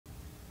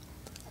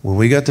When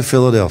we got to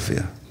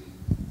Philadelphia,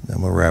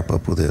 I'm going to wrap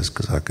up with this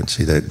because I can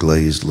see that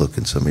glazed look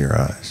in some of your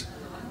eyes.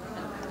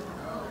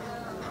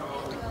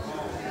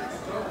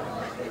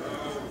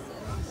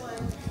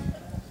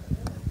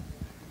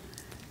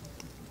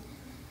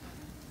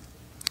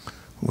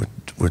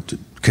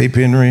 With Cape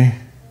Henry,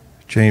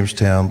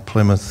 Jamestown,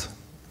 Plymouth.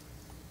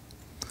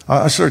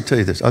 I started to tell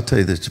you this. I'll tell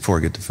you this before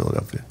I get to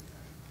Philadelphia.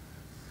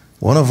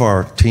 One of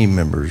our team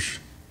members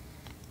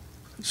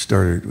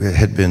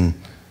had been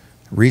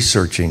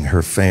researching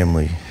her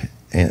family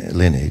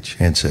lineage,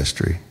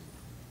 ancestry,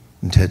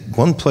 and had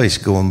one place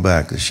going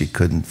back that she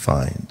couldn't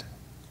find.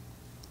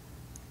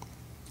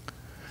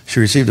 She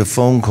received a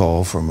phone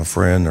call from a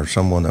friend or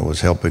someone that was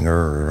helping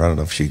her, or I don't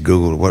know if she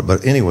Googled or what,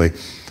 but anyway,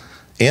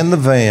 in the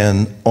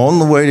van on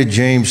the way to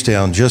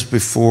Jamestown, just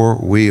before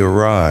we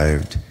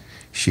arrived,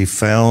 she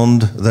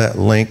found that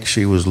link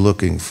she was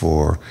looking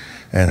for,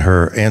 and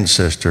her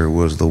ancestor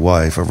was the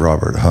wife of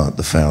Robert Hunt,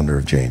 the founder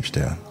of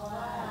Jamestown.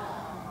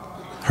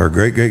 Her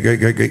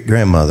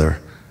great-great-great-great-grandmother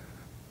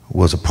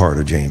was a part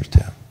of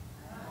Jamestown.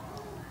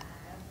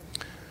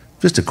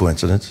 Just a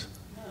coincidence.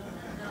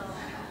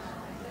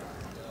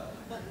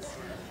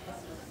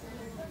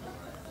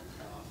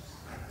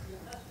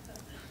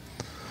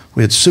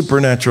 We had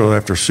supernatural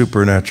after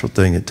supernatural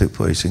thing that took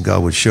place, and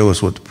God would show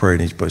us what to pray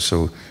in each place.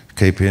 So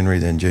Cape Henry,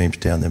 then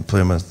Jamestown, then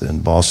Plymouth, then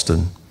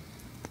Boston,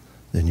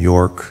 then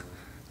York,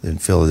 then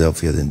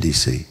Philadelphia, then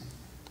D.C.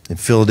 In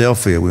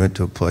Philadelphia, we went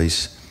to a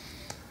place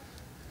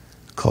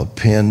called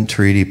Penn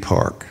Treaty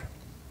Park.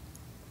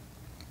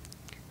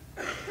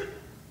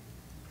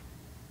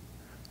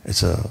 It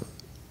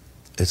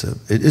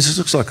just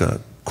looks like a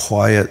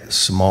quiet,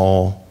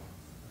 small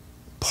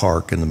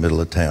park in the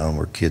middle of town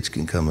where kids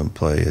can come and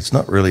play. It's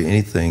not really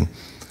anything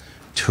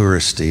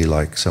touristy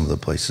like some of the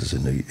places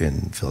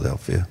in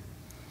Philadelphia.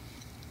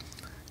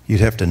 You'd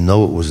have to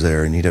know it was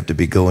there, and you'd have to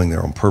be going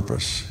there on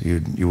purpose.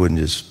 You wouldn't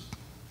just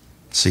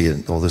see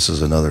it, oh, this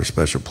is another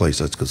special place,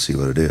 let's go see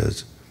what it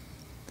is.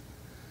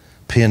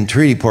 Penn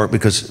Treaty Park,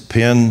 because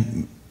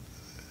Penn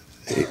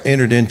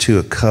entered into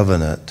a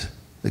covenant.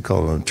 They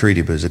call it a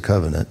treaty, but it's a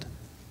covenant.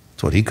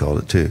 That's what he called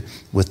it too,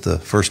 with the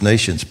First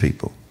Nations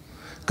people.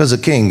 Because the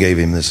king gave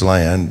him this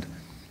land,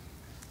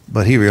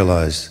 but he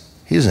realized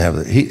he doesn't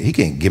have he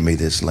can't give me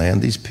this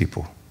land. These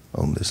people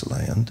own this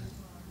land.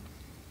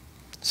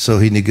 So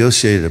he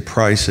negotiated a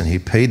price, and he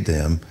paid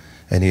them,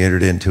 and he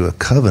entered into a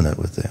covenant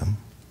with them,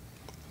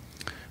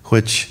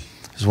 which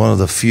is one of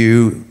the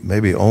few,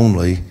 maybe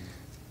only,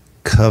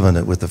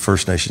 covenant with the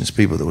First Nations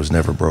people that was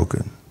never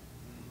broken.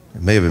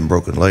 It may have been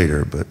broken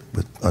later, but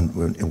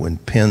when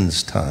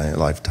Penn's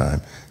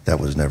lifetime, it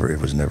was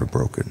never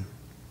broken.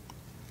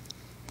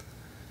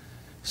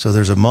 So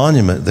there's a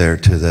monument there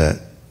to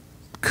that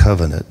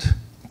covenant.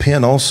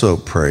 Penn also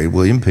prayed,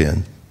 William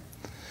Penn,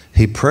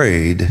 he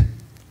prayed,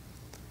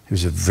 he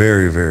was a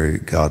very, very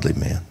godly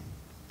man.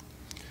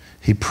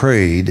 He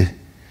prayed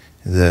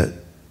that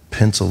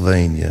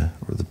Pennsylvania,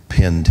 or the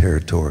Penn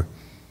territory,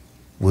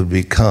 would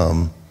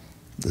become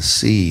the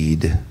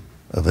seed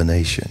of a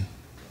nation.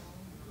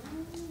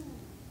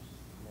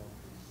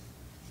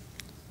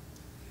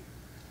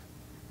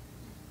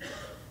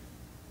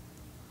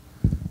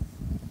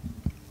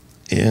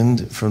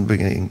 And from the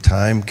beginning,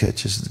 time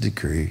catches the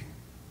decree.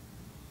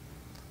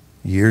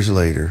 Years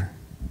later,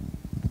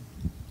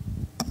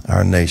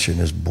 our nation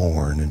is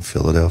born in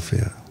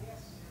Philadelphia.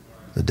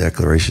 The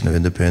Declaration of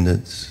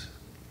Independence,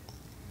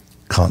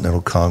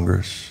 Continental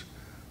Congress,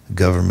 the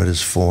government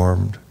is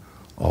formed,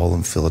 all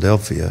in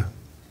Philadelphia.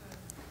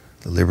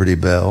 The Liberty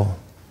Bell,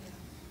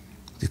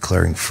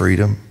 declaring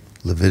freedom.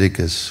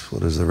 Leviticus,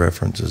 what is the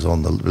references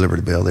on the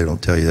Liberty Bell? They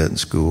don't tell you that in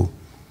school.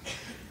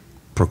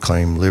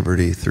 Proclaim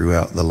liberty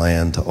throughout the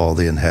land to all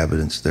the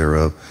inhabitants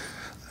thereof.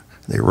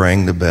 They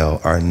rang the bell.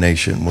 Our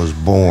nation was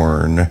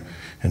born,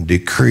 and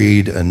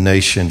decreed a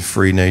nation,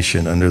 free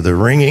nation, under the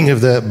ringing of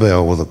that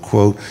bell, with a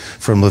quote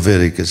from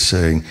Leviticus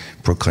saying,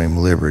 proclaim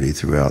liberty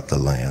throughout the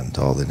land.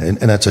 And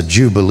that's a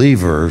Jubilee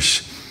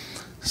verse.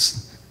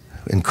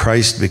 And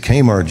Christ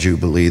became our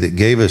Jubilee that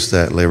gave us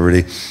that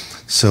liberty.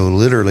 So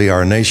literally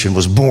our nation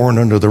was born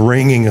under the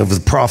ringing of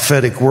the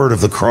prophetic word of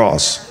the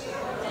cross.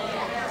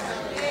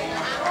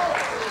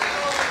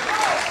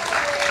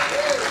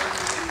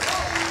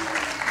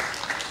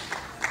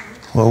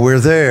 Well, we're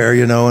there,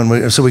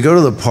 and so we go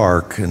to the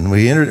park, and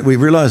we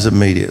realize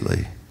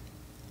immediately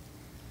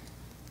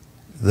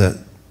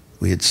that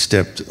we had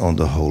stepped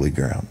onto holy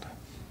ground.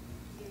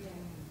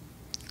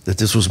 That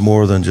this was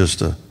more than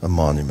just a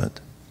monument.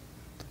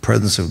 The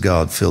presence of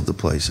God filled the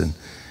place, and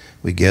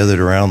we gathered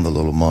around the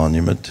little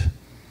monument,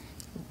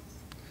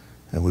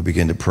 and we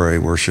began to pray,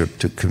 worship,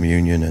 took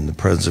communion, and the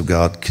presence of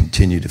God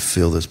continued to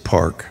fill this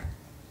park.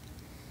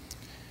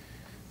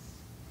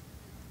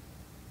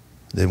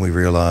 Then we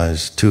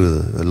realized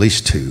at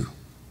least two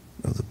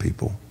of the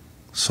people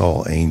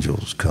saw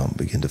angels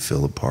begin to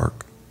fill the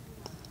park.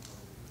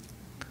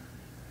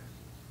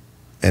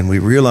 And we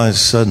realized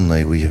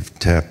suddenly we have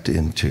tapped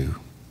into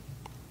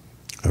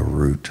a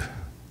root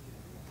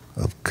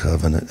of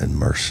covenant and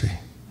mercy.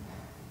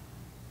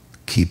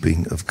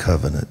 keeping of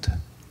covenant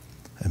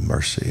and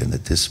mercy, and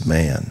that this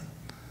man,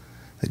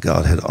 that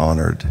God had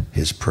honored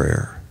his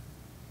prayer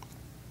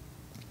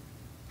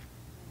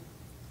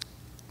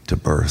to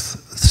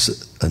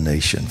birth a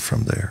nation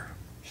from there.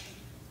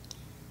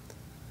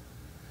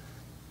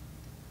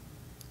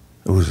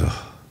 It was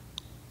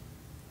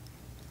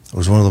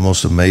one of the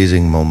most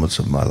amazing moments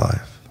of my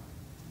life.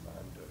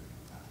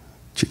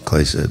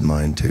 Clay said,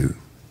 mine too.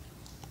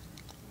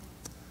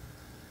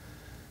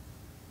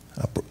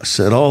 I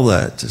said all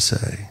that to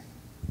say,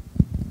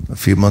 a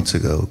few months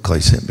ago, Clay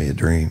sent me a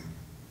dream.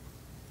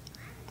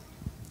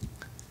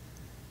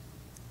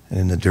 And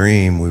in the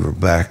dream, we were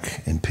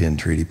back in Penn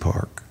Treaty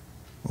Park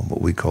on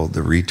what we called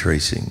the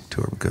retracing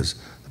tour, because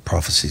the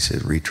prophecy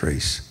said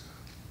retrace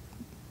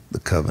the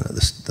covenant,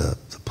 the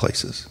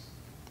places.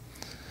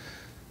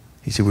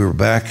 He said we were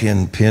back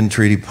in Penn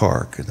Treaty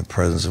Park, and the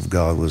presence of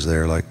God was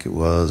there like it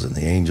was, and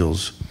the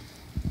angels.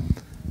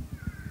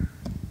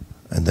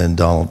 And then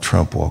Donald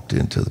Trump walked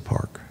into the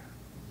park.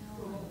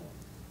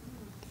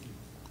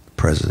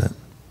 President.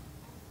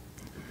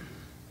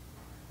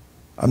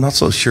 I'm not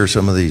so sure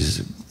some of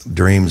these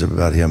dreams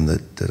about him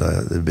that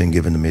have been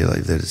given to me,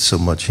 like that it's so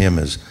much him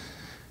as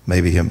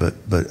maybe him, but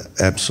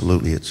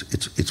absolutely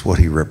it's what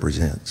he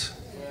represents.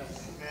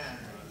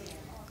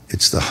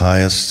 It's the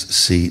highest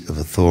seat of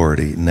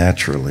authority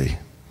naturally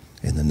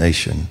in the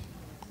nation.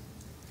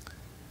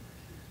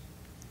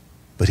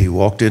 But he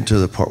walked into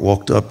the park,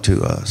 walked up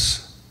to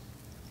us,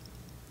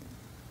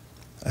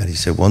 and he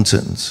said one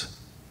sentence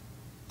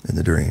in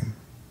the dream: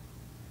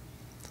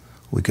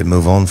 we can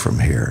move on from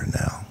here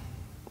now.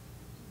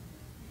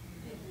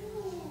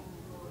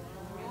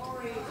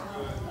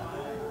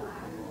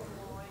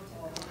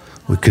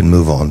 We can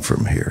move on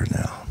from here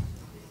now.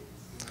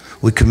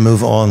 We can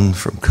move on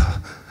from,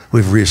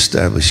 we've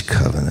reestablished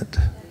covenant.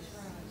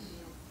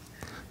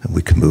 And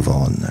we can move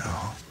on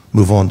now.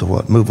 Move on to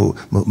what?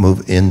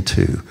 Move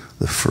into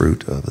the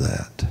fruit of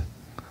that.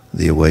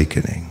 The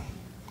awakening,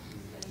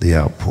 the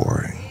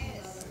outpouring,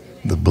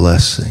 the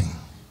blessing,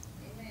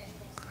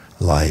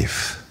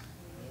 life,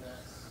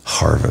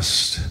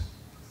 harvest.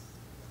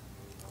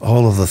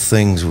 All of the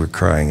things we're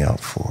crying out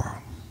for.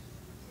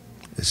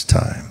 It's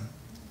time.